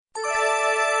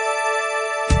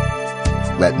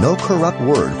Let no corrupt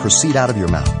word proceed out of your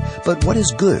mouth, but what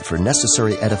is good for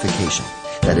necessary edification,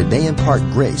 that it may impart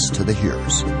grace to the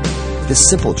hearers. This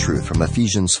simple truth from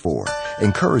Ephesians 4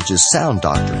 encourages sound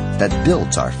doctrine that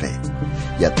builds our faith.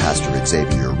 Yet Pastor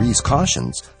Xavier Reese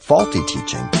cautions faulty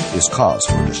teaching is cause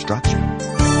for destruction.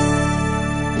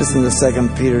 Listen to 2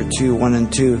 Peter 2, 1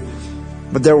 and 2.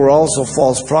 But there were also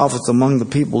false prophets among the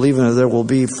people, even as there will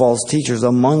be false teachers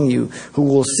among you, who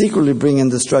will secretly bring in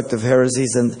destructive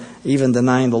heresies, and even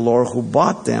denying the Lord who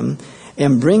bought them,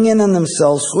 and bring in on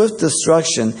themselves swift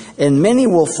destruction. And many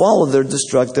will follow their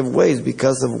destructive ways,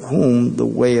 because of whom the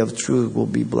way of truth will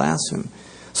be blasphemed.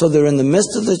 So they're in the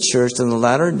midst of the church in the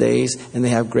latter days, and they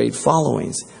have great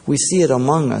followings. We see it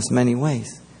among us many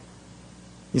ways.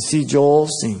 You see Joel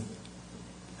Osteen,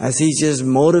 as he just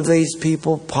motivates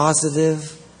people,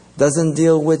 positive, doesn't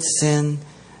deal with sin,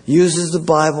 uses the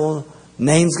Bible,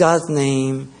 names God's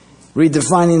name,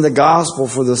 redefining the gospel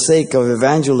for the sake of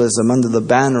evangelism under the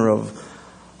banner of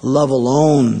love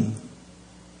alone.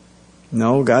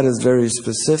 No, God is very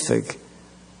specific.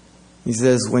 He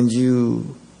says, when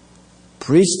you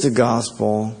preach the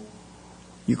gospel,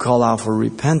 you call out for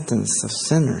repentance of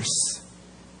sinners.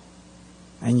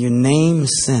 And you name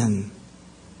sin.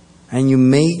 And you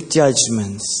make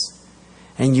judgments.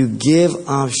 And you give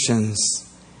options.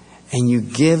 And you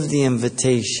give the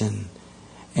invitation.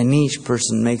 And each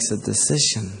person makes a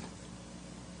decision.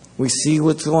 We see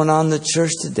what's going on in the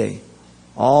church today.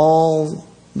 All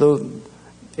the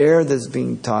error that's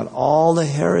being taught, all the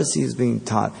heresy is being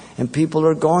taught, and people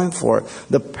are going for it.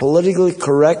 The politically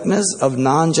correctness of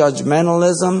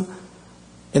non-judgmentalism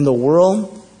in the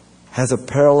world has a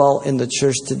parallel in the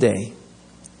church today.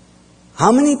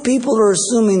 How many people are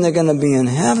assuming they're going to be in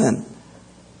heaven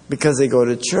because they go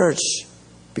to church,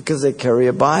 because they carry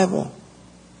a Bible,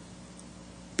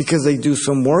 because they do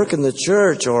some work in the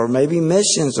church, or maybe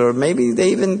missions, or maybe they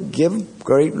even give a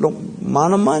great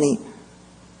amount of money?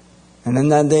 And then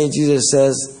that day Jesus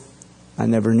says, I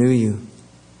never knew you.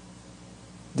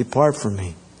 Depart from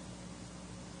me.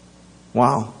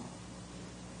 Wow.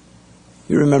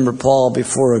 You remember Paul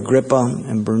before Agrippa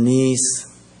and Bernice.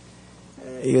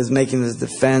 He was making his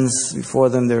defense before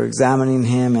them. They were examining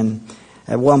him. And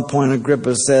at one point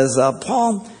Agrippa says,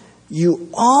 Paul, you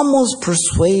almost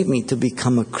persuade me to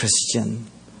become a Christian.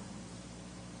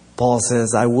 Paul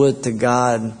says, I would to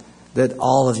God that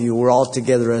all of you were all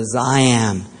together as I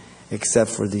am, except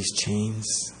for these chains.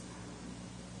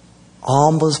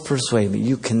 Almost persuade me.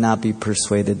 You cannot be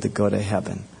persuaded to go to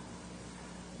heaven.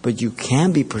 But you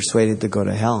can be persuaded to go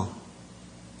to hell.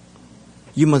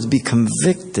 You must be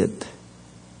convicted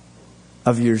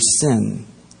of your sin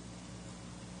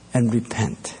and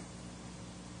repent.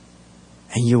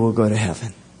 And you will go to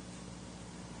heaven.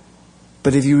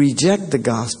 But if you reject the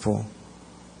gospel,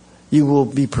 you will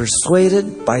be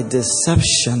persuaded by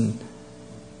deception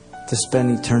to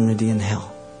spend eternity in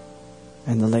hell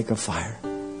and the lake of fire.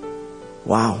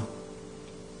 Wow.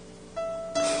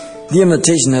 The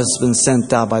invitation has been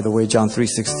sent out, by the way, John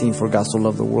 3:16, for God so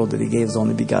loved the world that He gave His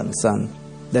only begotten Son,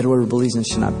 that whoever believes in Him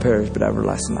should not perish but have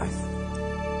everlasting life.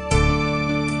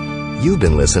 You've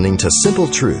been listening to Simple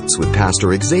Truths with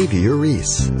Pastor Xavier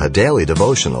Reese, a daily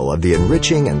devotional of the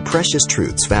enriching and precious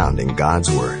truths found in God's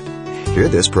Word. Hear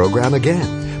this program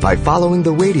again by following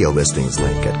the radio listings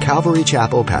link at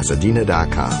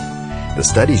CalvaryChapelPasadena.com. The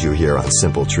studies you hear on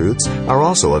Simple Truths are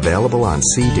also available on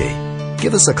CD.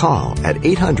 Give us a call at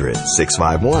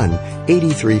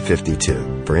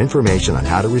 800-651-8352 for information on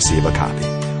how to receive a copy.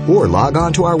 Or log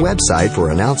on to our website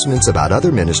for announcements about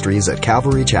other ministries at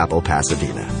Calvary Chapel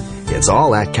Pasadena. It's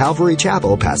all at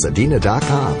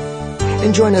CalvaryChapelPasadena.com.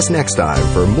 And join us next time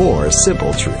for more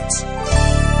Simple Truths.